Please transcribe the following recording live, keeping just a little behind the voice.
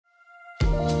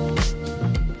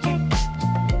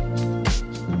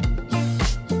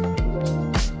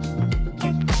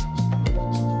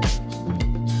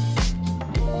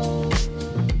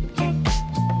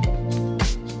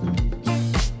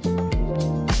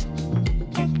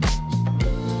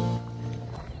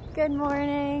Good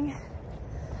morning.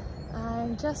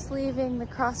 I'm just leaving the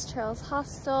Cross Trails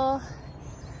Hostel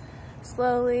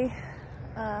slowly.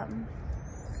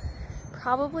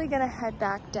 Probably gonna head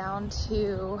back down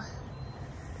to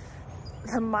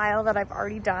the mile that I've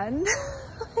already done.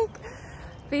 Like,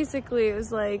 basically it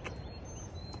was like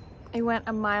I went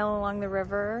a mile along the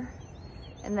river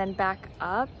and then back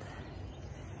up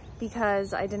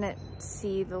because I didn't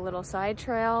see the little side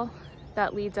trail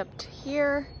that leads up to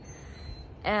here.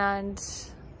 And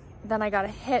then I got a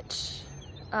hitch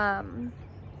once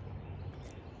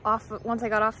I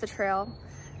got off the trail.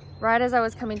 Right as I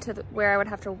was coming to where I would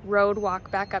have to road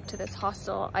walk back up to this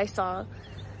hostel, I saw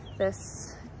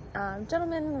this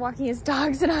gentleman walking his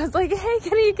dogs, and I was like, hey,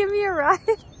 can you give me a ride?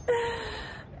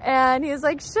 And he was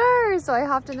like, sure. So I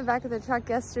hopped in the back of the truck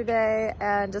yesterday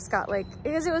and just got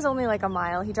because it was only like a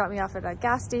mile. He dropped me off at a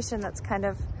gas station that's kind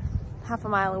of half a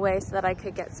mile away so that I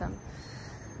could get some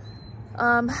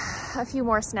a few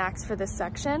more snacks for this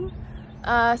section.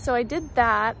 So I did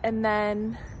that, and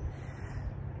then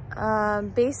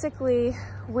basically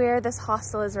where this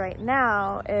hostel is right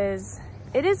now is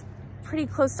pretty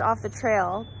close to off the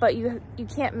trail, but you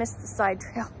can't miss the side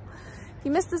trail. If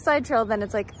you miss the side trail, then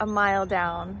it's like a mile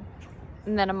down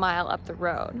and then a mile up the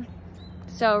road.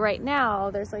 So right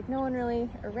now there's like no one really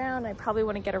around. I probably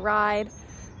want to get a ride,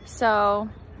 so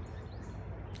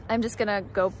I'm just gonna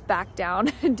go back down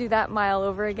and do that mile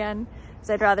over again, because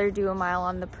I'd rather do a mile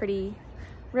on the pretty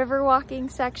river walking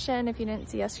section. If you didn't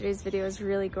see yesterday's video, it was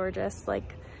really gorgeous,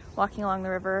 like walking along the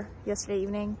river yesterday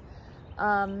evening,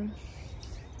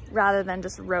 rather than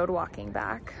just road walking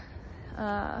back.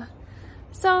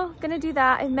 So gonna do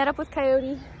that. I met up with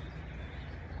Coyote,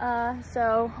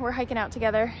 so we're hiking out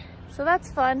together, so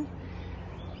that's fun.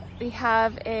 We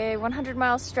have a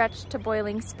 100-mile stretch to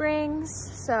Boiling Springs,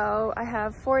 so I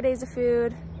have 4 days of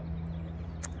food.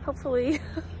 Hopefully,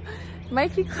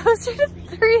 might be closer to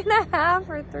 3.5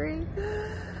 or 3.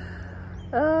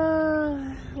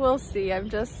 We'll see.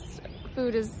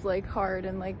 Food is like hard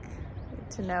and like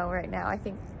to know right now. I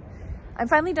think I'm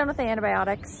finally done with the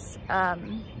antibiotics,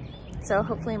 so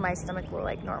hopefully my stomach will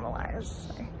like normalize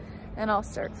and I'll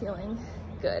start feeling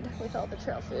good with all the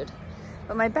trail food.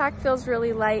 But my back feels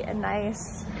really light and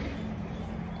nice.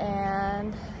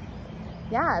 And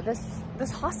yeah,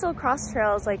 this hostel Cross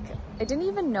Trails, like I didn't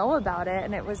even know about it,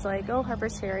 and it was like, oh,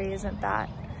 Harper's Ferry isn't that,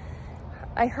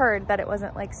 I heard that it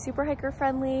wasn't like super hiker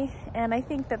friendly, and I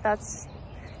think that that's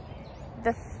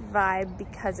the vibe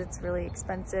because it's really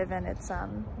expensive and it's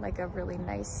like a really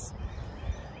nice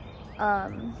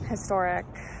historic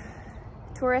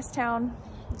tourist town.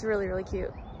 It's really, really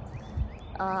cute.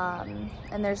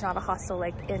 And there's not a hostel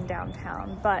like in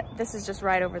downtown, but this is just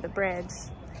right over the bridge,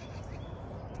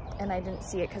 and I didn't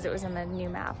see it because it was in the new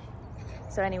map.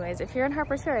 So anyways, if you're in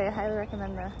Harper's Ferry, I highly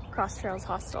recommend the Cross Trails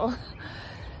Hostel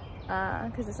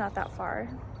because it's not that far.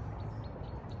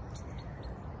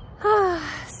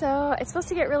 So it's supposed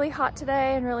to get really hot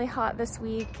today and really hot this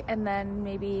week, and then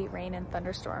maybe rain and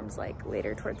thunderstorms like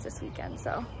later towards this weekend.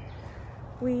 So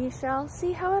we shall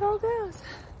see how it all goes.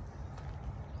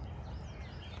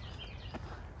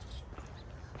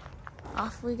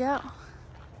 Off we go.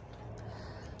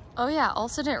 Oh yeah,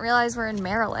 also didn't realize we're in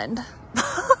Maryland.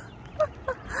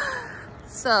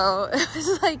 So it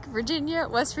was like Virginia,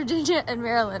 West Virginia, and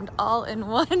Maryland all in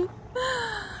one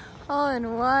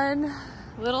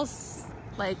little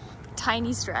like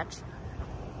tiny stretch.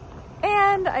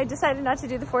 And I decided not to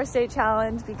do the 4-state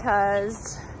challenge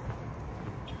because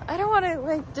I don't want to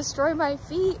like destroy my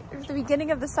feet at the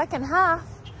beginning of the second half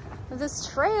of this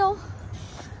trail.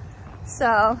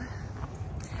 So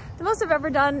the most I've ever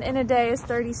done in a day is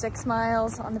 36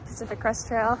 miles on the Pacific Crest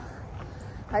Trail.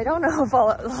 I don't know if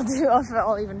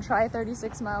I'll even try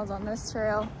 36 miles on this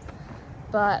trail,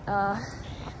 but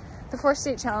the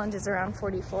 4-state challenge is around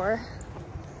 44.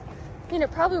 I mean, it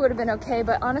probably would have been okay,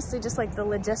 but honestly, just like the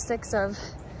logistics of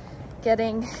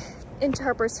getting into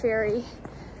Harper's Ferry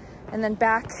and then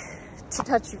back to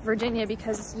touch Virginia,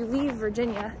 because you leave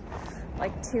Virginia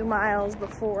like 2 miles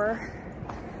before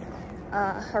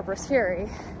Harper's Ferry.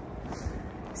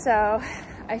 So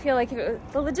I feel like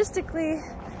logistically,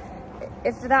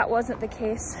 if that wasn't the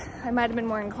case, I might have been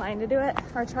more inclined to do it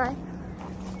or try,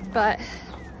 but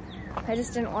I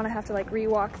just didn't want to have to like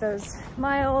rewalk those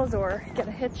miles or get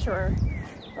a hitch or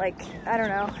like, I don't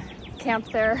know, camp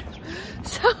there.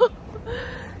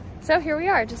 So here we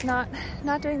are, just not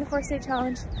doing the 4-state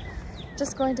challenge,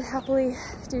 just going to happily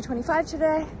do 25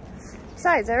 today.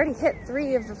 Besides, I already hit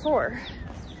 3 of the 4.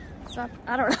 It's not,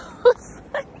 I don't know. It's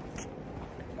like,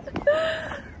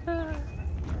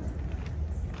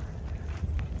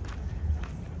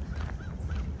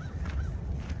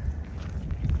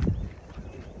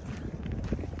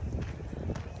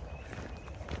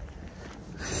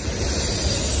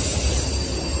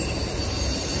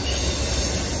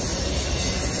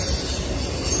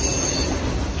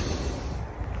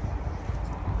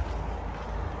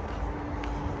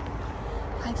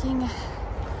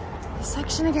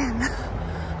 direction again.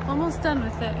 Almost done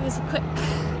with it. It was quick.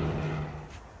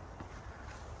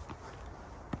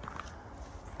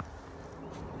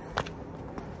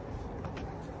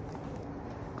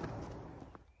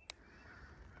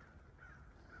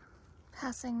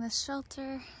 Passing this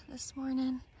shelter this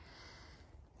morning.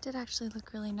 Did actually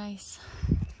look really nice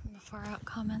from the far out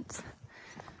comments,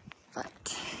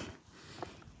 but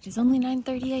it is only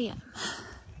 9:30 a.m.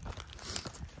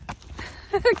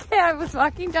 Okay, I was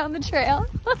walking down the trail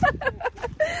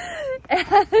and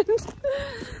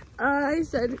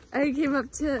I came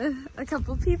up to a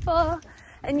couple people,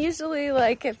 and usually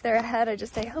like if they're ahead I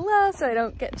just say hello so I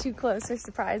don't get too close or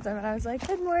surprise them, and I was like,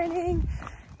 good morning,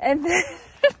 and then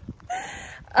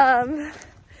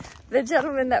the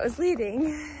gentleman that was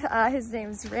leading, his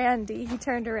name's Randy, he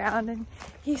turned around and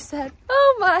he said,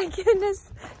 oh my goodness,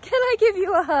 can I give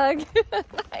you a hug?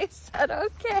 I said,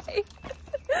 okay.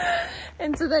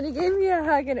 And so then he gave me a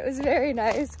hug, and it was very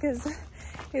nice because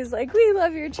he was like, we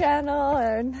love your channel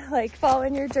and like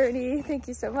following your journey. Thank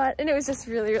you so much. And it was just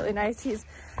really, really nice. He's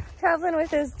traveling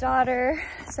with his daughter,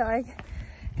 so I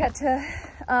got to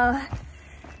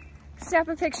snap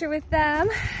a picture with them.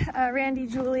 Randy,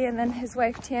 Julie, and then his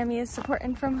wife Tammy is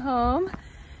supporting from home.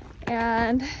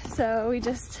 And so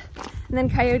and then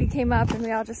Coyote came up and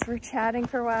we all just were chatting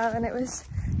for a while, and it was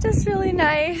just really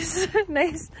nice.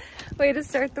 Nice way to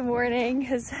start the morning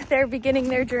because they're beginning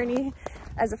their journey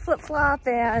as a flip-flop,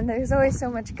 and there's always so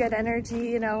much good energy,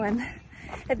 you know, and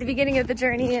at the beginning of the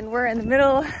journey, and we're in the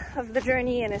middle of the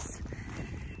journey, and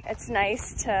it's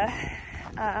nice to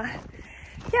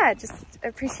yeah, just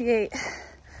appreciate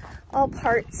all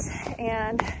parts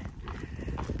and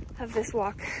of this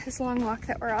walk, this long walk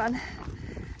that we're on.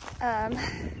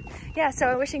 Yeah, so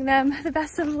I'm wishing them the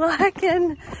best of luck,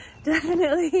 and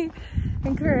definitely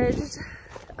encouraged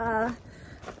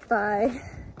by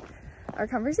our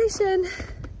conversation.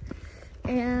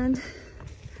 And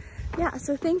yeah,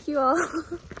 so thank you all.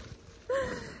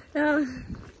 Look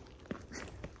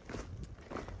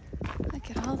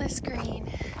at all this green.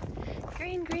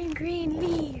 Green, green, green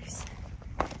leaves.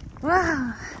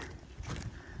 Wow.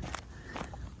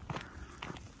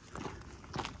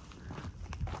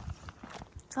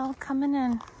 It's all coming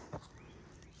in.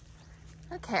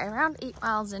 Okay, around 8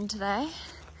 miles in today.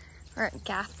 We're at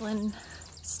Gathland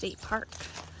State Park.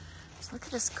 So look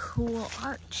at this cool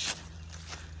arch.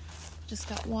 Just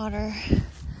got water.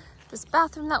 This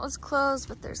bathroom that was closed,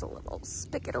 but there's a little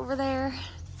spigot over there.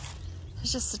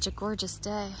 It's just such a gorgeous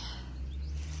day.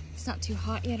 It's not too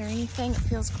hot yet or anything. It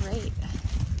feels great.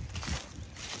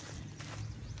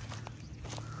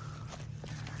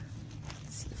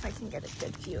 Let's see if I can get a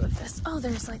good view of this. Oh,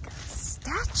 there's like a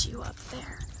statue up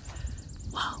there.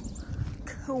 Whoa,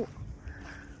 cool.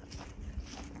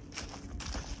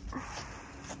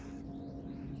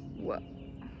 Whoa.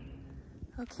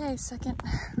 Okay, second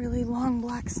really long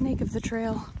black snake of the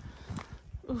trail.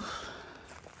 Oof.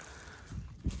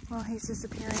 Well, he's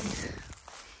disappearing.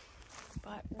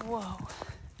 But whoa.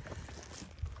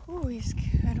 Oh, he's,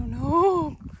 I don't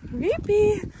know,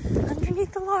 creepy.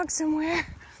 Underneath the log somewhere.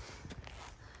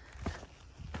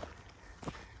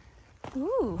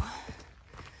 Ooh,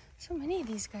 so many of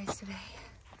these guys today.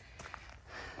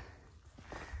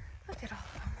 Look at all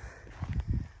of them.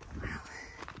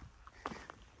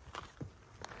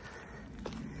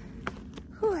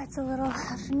 Wow. Ooh, it's a little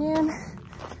afternoon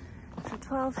after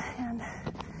 12, and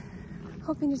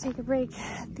hoping to take a break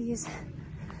at this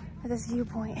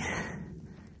viewpoint.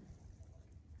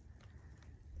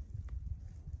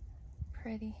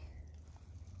 Pretty.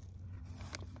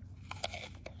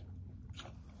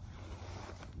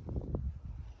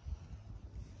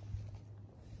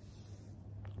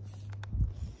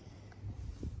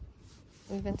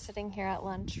 We've been sitting here at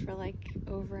lunch for like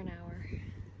over an hour.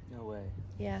 No way.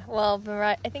 Yeah, well,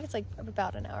 I think it's like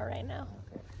about an hour right now.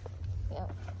 Okay. Yeah.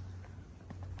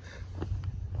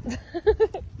 Do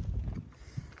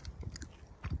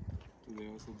they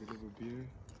also deliver beer?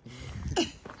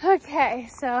 Okay,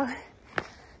 so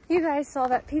you guys saw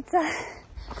that pizza.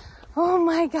 Oh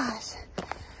my gosh.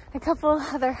 A couple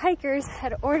other hikers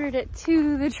had ordered it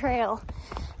to the trail,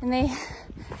 and they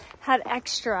had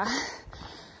extra.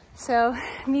 So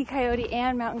me, Coyote,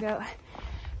 and Mountain Goat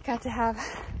got to have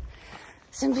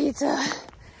some pizza.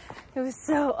 It was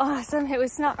so awesome. It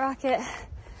was Snot Rocket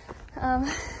and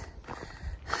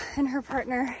her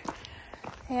partner,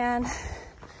 and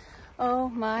oh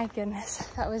my goodness,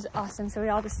 that was awesome. So we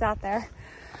all just sat there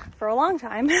for a long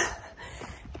time.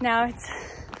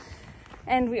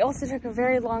 And we also took a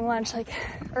very long lunch like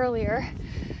earlier.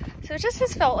 So it just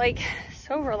has felt like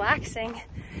so relaxing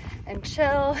and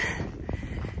chill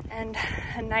and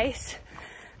a nice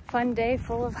fun day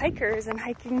full of hikers and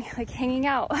hiking, like hanging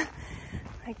out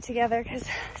like together, because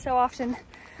so often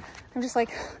I'm just like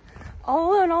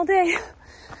all alone all day.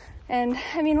 And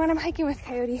I mean, when I'm hiking with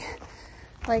Coyote,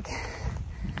 like,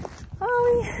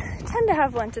 oh, we tend to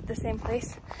have lunch at the same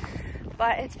place,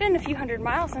 but it's been a few hundred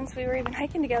miles since we were even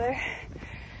hiking together.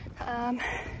 And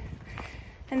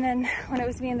then when it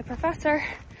was me and the professor,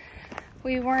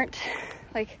 we weren't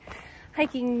like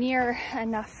hiking near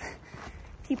enough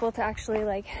people to actually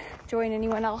like join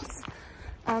anyone else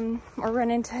or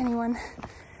run into anyone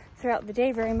throughout the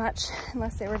day very much,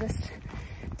 unless they were just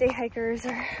day hikers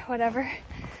or whatever.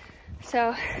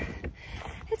 So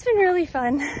it's been really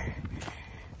fun.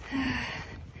 I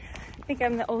think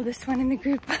I'm the oldest one in the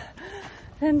group,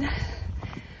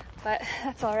 but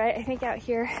that's all right. I think out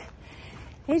here,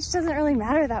 age doesn't really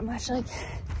matter that much. Like,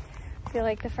 I feel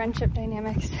like the friendship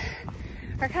dynamics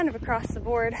are kind of across the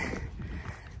board,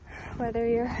 whether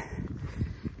you're,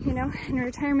 you know, in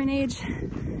retirement age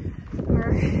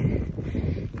or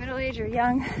middle age or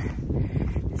young.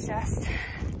 It's just,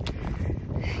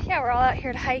 yeah, we're all out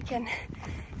here to hike, and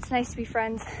it's nice to be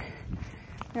friends,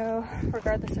 you know,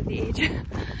 regardless of the age.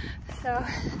 So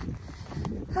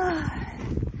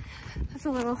that's a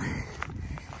little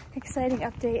exciting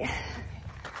update.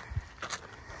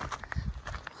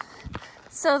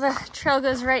 So the trail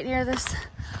goes right near this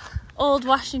old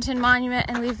Washington monument,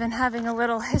 and we've been having a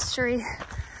little history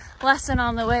lesson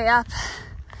on the way up,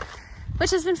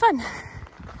 which has been fun.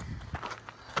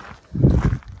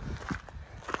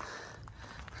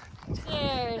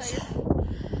 Cheers.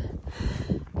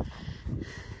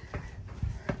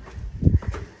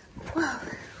 Whoa,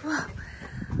 whoa,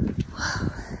 whoa.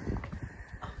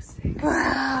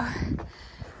 Wow.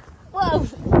 Whoa.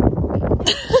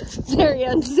 Very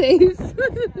unsafe.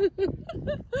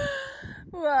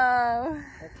 Wow.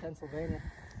 That's Pennsylvania.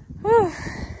 Whew.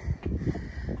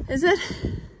 Is it?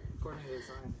 According to the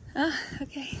sign. Oh,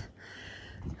 okay.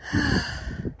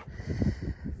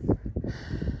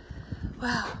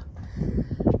 Wow.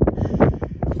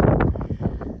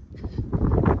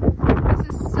 This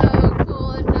is so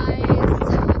cool and nice.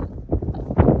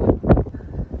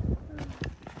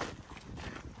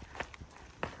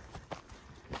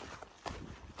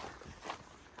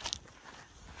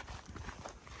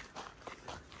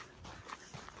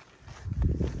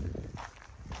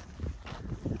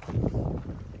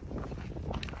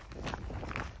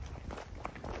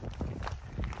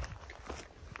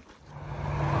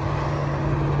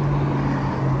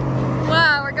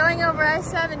 Over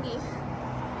I-70.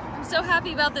 I'm so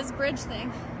happy about this bridge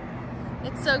thing.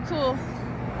 It's so cool.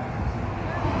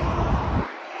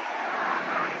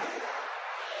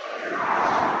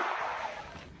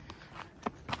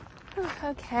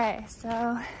 Okay,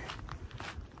 so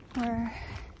we're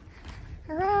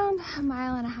around a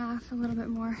mile and a half, a little bit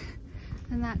more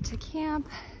than that, to camp.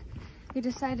 We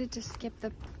decided to skip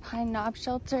the Pine Knob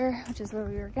shelter, which is where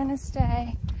we were gonna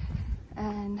stay,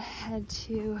 and head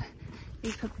to the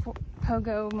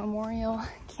Pogo Memorial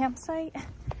Campsite.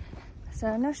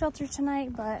 So no shelter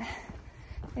tonight, but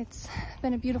it's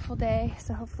been a beautiful day,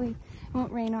 so hopefully it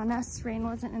won't rain on us. Rain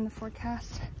wasn't in the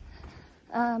forecast.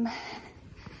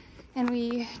 And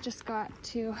we just got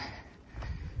to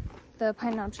the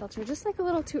Pine Knob shelter just like a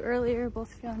little too earlier,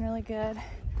 both feeling really good.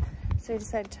 So we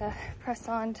decided to press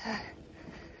on to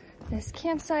this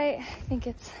campsite. I think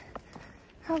it's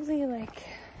probably like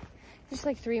just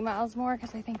like 3 miles more,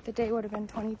 because I think the day would have been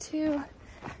 22,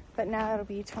 but now it'll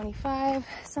be 25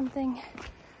 something.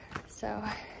 So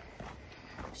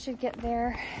should get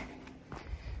there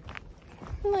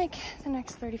in like the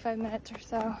next 35 minutes or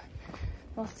so.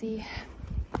 We'll see.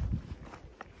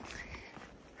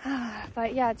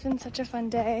 But yeah, it's been such a fun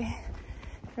day.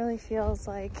 It really feels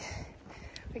like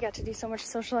we got to do so much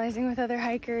socializing with other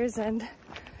hikers, and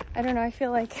I don't know, I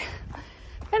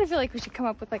kind of feel like we should come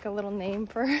up with like a little name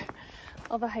for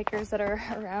all the hikers that are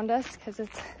around us, because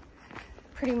it's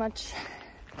pretty much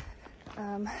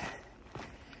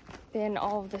been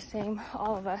all of the same,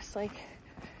 all of us, like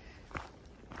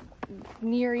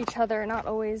near each other, not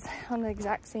always on the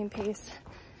exact same pace,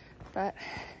 but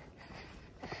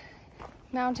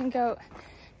Mountain Goat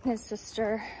and his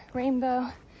sister Rainbow,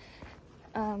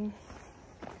 and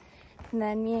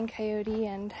then me and Coyote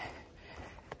and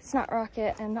Snot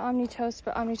Rocket and Omnitoast,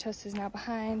 but Omnitoast is now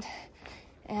behind,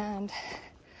 and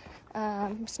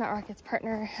Snot Rocket's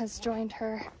partner has joined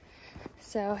her,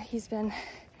 so he's been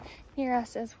near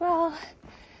us as well.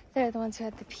 They're the ones who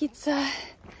had the pizza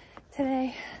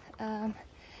today, and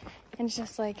it's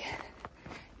just like,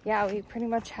 yeah, we pretty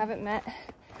much haven't met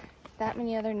that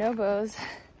many other Nobos.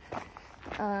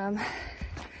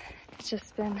 It's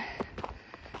just been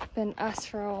been us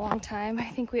for a long time. I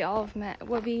think we all have met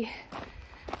Whoopi,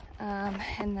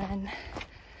 and then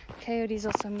Coyote's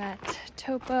also met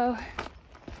Topo,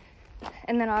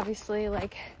 and then obviously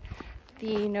like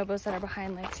the Nobos that are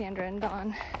behind, like Sandra and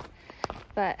Dawn.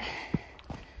 But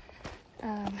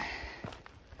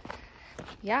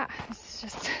yeah, it's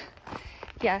just,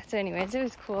 yeah, so anyways, it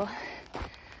was cool,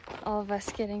 all of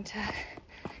us getting to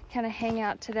kind of hang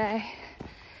out today,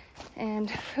 and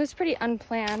it was pretty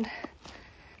unplanned.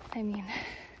 I mean,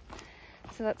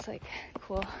 so that's like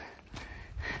cool.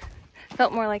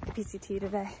 Felt more like the PCT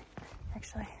today,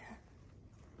 actually.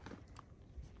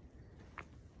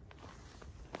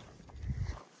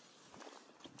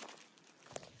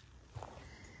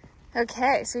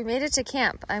 Okay, so we made it to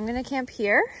camp. I'm gonna camp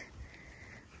here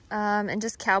and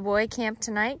just cowboy camp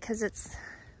tonight because it's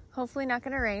hopefully not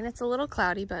gonna rain. It's a little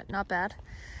cloudy, but not bad.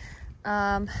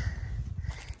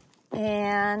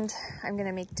 And I'm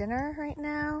gonna make dinner right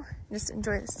now, just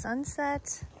enjoy the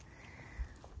sunset.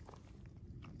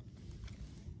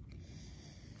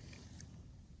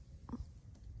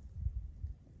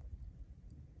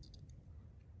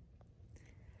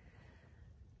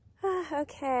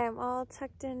 Okay, I'm all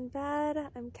tucked in bed.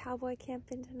 I'm cowboy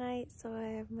camping tonight, so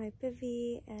I have my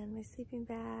bivvy and my sleeping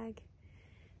bag,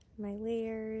 my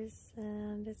layers,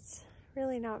 and it's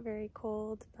really not very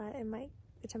cold, but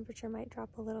the temperature might drop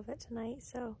a little bit tonight,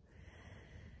 so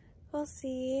we'll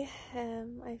see.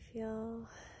 I feel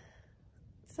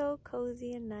so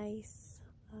cozy and nice,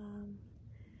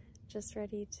 just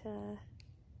ready to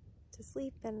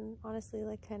sleep, and honestly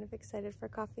like kind of excited for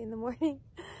coffee in the morning.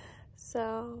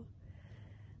 So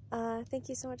thank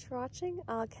you so much for watching.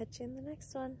 I'll catch you in the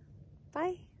next one.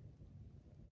 Bye.